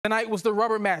Tonight was the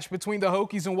rubber match between the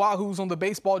Hokies and Wahoos on the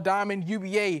baseball diamond.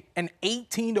 UVA, an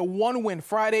 18-1 win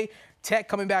Friday. Tech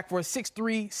coming back for a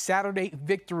 6-3 Saturday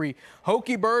victory.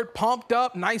 Hokie Bird pumped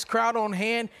up, nice crowd on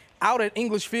hand out at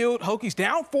English Field. Hokies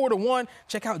down 4-1.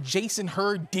 Check out Jason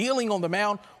Hurd dealing on the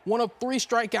mound. One of 3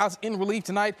 strikeouts in relief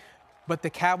tonight. But the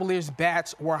Cavaliers'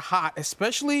 bats were hot,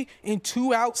 especially in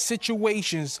 2-out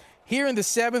situations. Here in the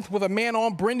 7th with a man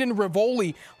on, Brendan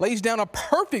Rivoli lays down a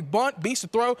perfect bunt, beats the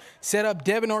throw, set up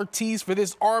Devin Ortiz for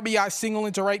this RBI single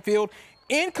into right field.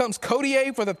 In comes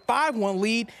Codier for the 5-1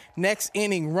 lead. Next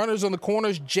inning, runners on the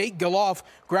corners. Jake Galoff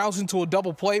grounds into a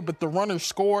double play, but the runners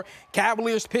score.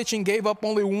 Cavaliers pitching gave up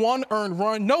only 1 earned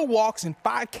run, no walks, and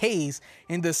 5 Ks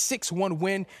in the 6-1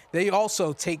 win. They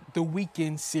also take the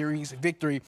weekend series victory.